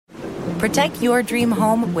Protect your dream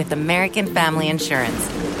home with American Family Insurance.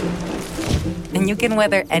 And you can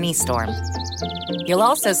weather any storm. You'll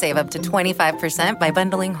also save up to 25% by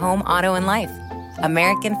bundling home, auto, and life.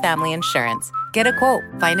 American Family Insurance. Get a quote.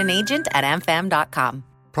 Find an agent at amfam.com.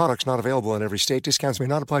 Products not available in every state. Discounts may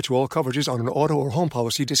not apply to all coverages on an auto or home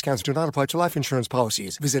policy. Discounts do not apply to life insurance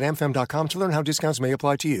policies. Visit amfam.com to learn how discounts may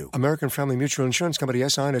apply to you. American Family Mutual Insurance Company,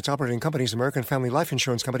 SI, and its operating companies, American Family Life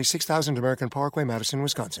Insurance Company, 6000 American Parkway, Madison,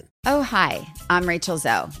 Wisconsin. Oh, hi. I'm Rachel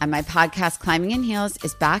Zoe, and my podcast, Climbing in Heels,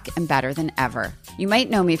 is back and better than ever. You might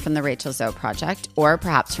know me from the Rachel Zoe Project, or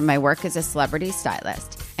perhaps from my work as a celebrity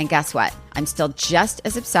stylist. And guess what? I'm still just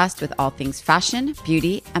as obsessed with all things fashion,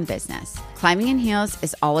 beauty, and business. Climbing in Heels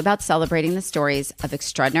is all about celebrating the stories of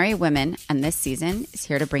extraordinary women, and this season is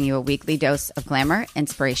here to bring you a weekly dose of glamour,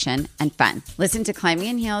 inspiration, and fun. Listen to Climbing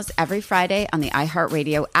in Heels every Friday on the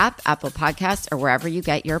iHeartRadio app, Apple Podcasts, or wherever you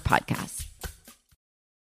get your podcasts.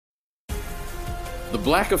 The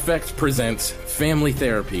Black Effect presents Family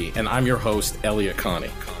Therapy, and I'm your host, Elliot Connie.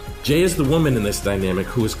 Jay is the woman in this dynamic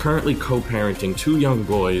who is currently co-parenting 2 young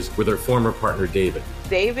boys with her former partner, David.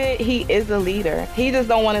 David, he is a leader. He just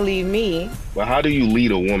don't want to leave me. But how do you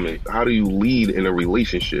lead a woman? How do you lead in a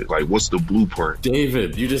relationship? Like, what's the blueprint?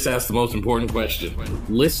 David, you just asked the most important question.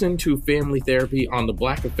 Listen to Family Therapy on the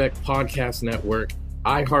Black Effect Podcast Network,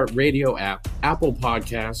 iHeartRadio app, Apple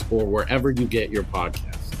Podcasts, or wherever you get your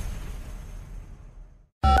podcasts.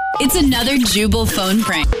 It's another Jubal phone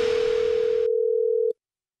prank.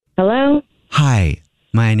 Hello? Hi,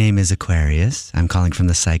 my name is Aquarius. I'm calling from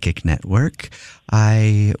the Psychic Network.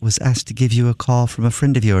 I was asked to give you a call from a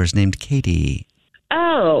friend of yours named Katie.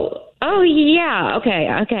 Oh, yeah.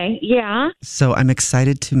 Okay, yeah. So I'm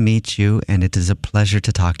excited to meet you, and it is a pleasure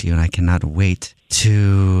to talk to you, and I cannot wait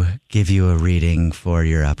to give you a reading for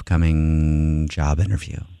your upcoming job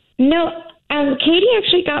interview. No, Katie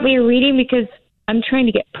actually got me a reading because I'm trying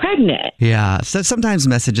to get pregnant. Yeah, so sometimes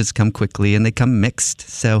messages come quickly and they come mixed.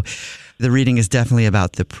 So the reading is definitely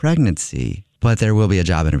about the pregnancy, but there will be a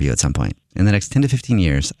job interview at some point. In the next 10 to 15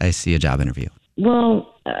 years, I see a job interview.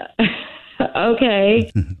 Well,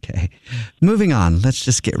 okay. Okay. Moving on, let's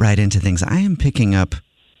just get right into things. I am picking up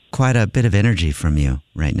quite a bit of energy from you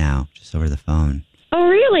right now, just over the phone. Oh,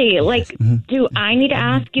 really? Like, do I need to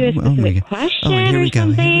ask you a specific question or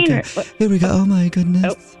something? Here we go. Oh, my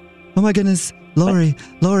goodness. Oh, my goodness. Lori,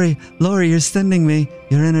 you're sending me.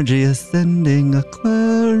 Your energy is sending.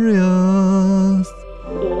 Aquarius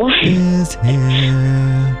is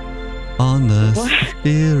here on the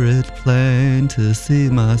spirit plane to see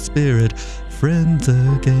my spirit friends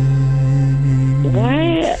again.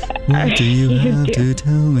 What do you have to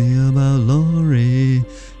tell me about Lori?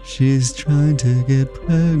 She's trying to get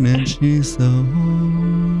pregnant. She's so...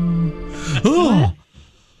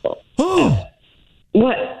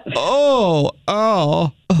 What? Oh.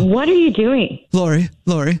 What are you doing? Lori.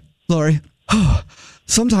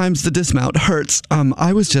 Sometimes the dismount hurts.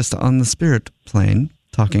 I was just on the spirit plane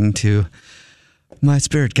talking to my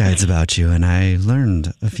spirit guides about you, and I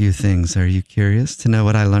learned a few things. Are you curious to know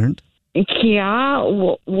what I learned? Yeah,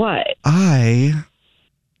 what? I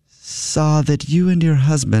saw that you and your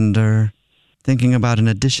husband are thinking about an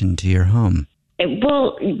addition to your home.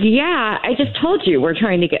 Well, yeah, I just told you we're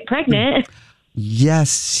trying to get pregnant.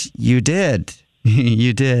 Yes, you did.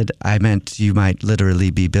 You did. I meant you might literally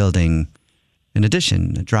be building an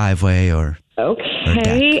addition, a driveway or a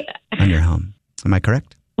deck on your home. Am I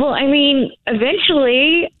correct? Well, I mean,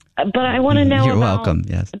 eventually, but I want to know You're about welcome,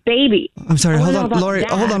 yes. the baby. I'm sorry, hold on, Lori.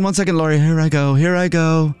 Hold on 1 second, Lori. Here I go.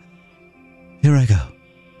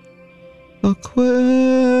 Aquarius.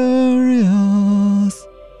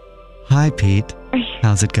 Hi, Pete.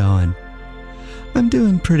 How's it going? I'm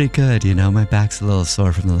doing pretty good, you know. My back's a little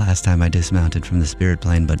sore from the last time I dismounted from the spirit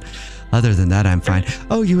plane, but other than that, I'm fine.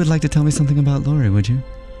 Oh, you would like to tell me something about Lori, would you?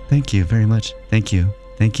 Thank you very much. Thank you.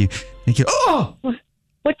 Oh!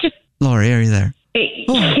 What just... Lori, are you there?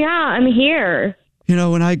 Yeah, I'm here. You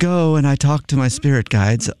know, when I go and I talk to my spirit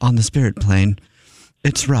guides on the spirit plane,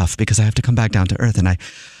 it's rough because I have to come back down to earth, and I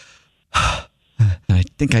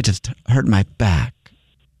think I just hurt my back.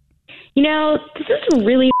 You know, this is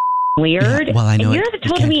really weird. Yeah, well, I know you haven't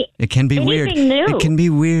told me it can be weird. New. It can be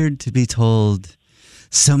weird to be told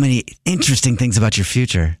so many interesting things about your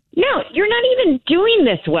future. No, you're not even doing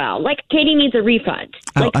this well. Like, Katie needs a refund.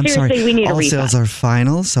 I'm seriously, sorry. We need a refund. All sales are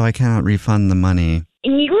final, so I cannot refund the money.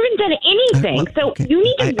 And you haven't done anything, okay. You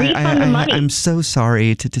need to refund the money. I'm so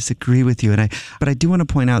sorry to disagree with you, but I do want to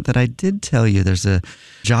point out that I did tell you there's a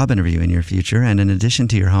job interview in your future and in addition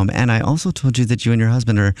to your home, and I also told you that you and your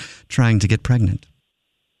husband are trying to get pregnant.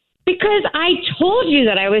 Because I told you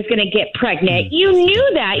that I was going to get pregnant. You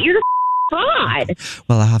knew that. You're fraud.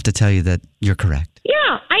 Well, I have to tell you that you're correct.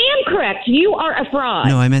 Yeah, I am correct. You are a fraud.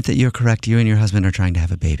 No, I meant that you're correct. You and your husband are trying to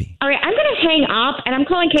have a baby. All right, I'm going to hang up, and I'm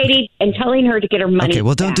calling Katie and telling her to get her money Okay,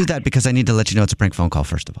 well, don't back. do that because I need to let you know it's a prank phone call,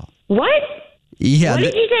 first of all. What? Yeah. What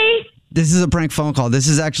did you say? This is a prank phone call. This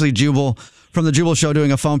is actually Jubal from the Jubal Show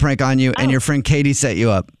doing a phone prank on you, and your friend Katie set you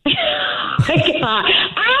up. Oh,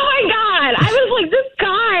 my God. I was like, this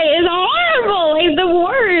guy is horrible. He's the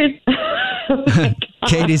worst.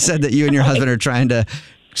 Katie said that you and your husband are trying to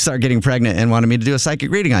start getting pregnant and wanted me to do a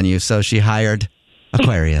psychic reading on you, so she hired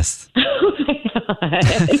Aquarius. Oh, my God.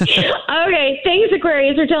 Okay, thanks,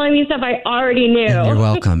 Aquarius, for telling me stuff I already knew. You're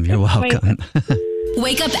welcome. You're welcome.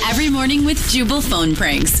 Wake up every morning with Jubal phone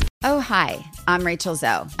pranks. Oh, hi, I'm Rachel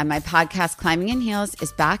Zoe, and my podcast, Climbing in Heels,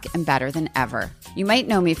 is back and better than ever. You might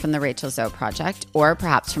know me from the Rachel Zoe Project, or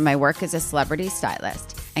perhaps from my work as a celebrity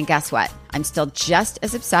stylist. And guess what? I'm still just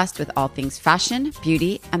as obsessed with all things fashion,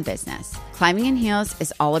 beauty, and business. Climbing in Heels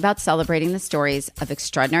is all about celebrating the stories of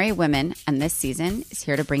extraordinary women, and this season is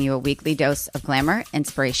here to bring you a weekly dose of glamour,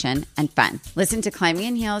 inspiration, and fun. Listen to Climbing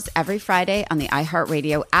in Heels every Friday on the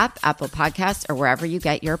iHeartRadio app, Apple Podcasts, or wherever you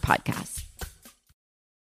get your podcasts.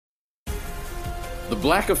 The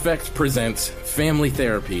Black Effect presents Family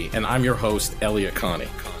Therapy, and I'm your host, Elliot Connie.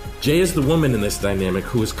 Jay is the woman in this dynamic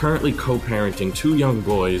who is currently co-parenting 2 young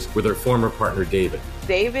boys with her former partner, David.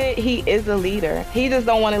 David, he is a leader. He just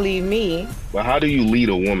don't want to leave me. But how do you lead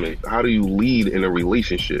a woman? How do you lead in a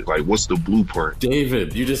relationship? Like, what's the blueprint?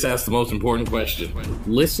 David, you just asked the most important question.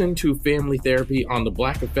 Listen to Family Therapy on the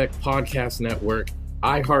Black Effect Podcast Network,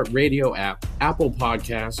 iHeartRadio app, Apple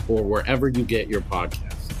Podcasts, or wherever you get your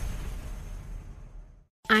podcasts.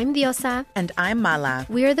 I'm Diosa. And I'm Mala.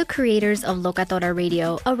 We are the creators of Locatora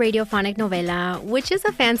Radio, a radiophonic novela, which is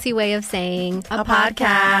a fancy way of saying a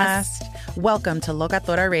podcast. Welcome to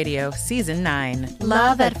Locatora Radio, Season 9.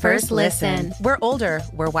 Love at first listen. We're older,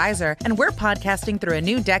 we're wiser, and we're podcasting through a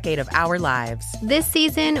new decade of our lives. This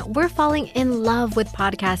season, we're falling in love with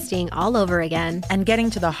podcasting all over again. And getting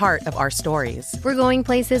to the heart of our stories. We're going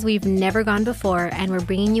places we've never gone before, and we're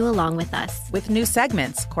bringing you along with us. With new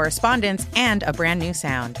segments, correspondence, and a brand new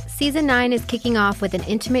sound. Season 9 is kicking off with an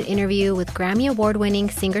intimate interview with Grammy Award-winning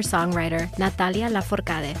singer-songwriter Natalia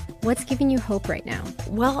Lafourcade. What's giving you hope right now?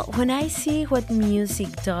 Well, when I see what music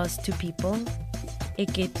does to people,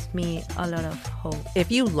 it gives me a lot of hope.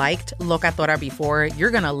 If you liked Locatora before,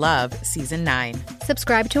 you're going to love Season 9.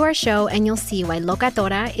 Subscribe to our show and you'll see why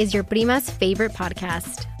Locatora is your prima's favorite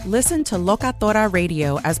podcast. Listen to Locatora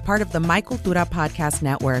Radio as part of the My Cultura Podcast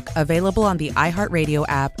Network, available on the iHeartRadio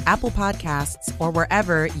app, Apple Podcasts, or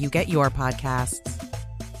wherever you get your podcasts.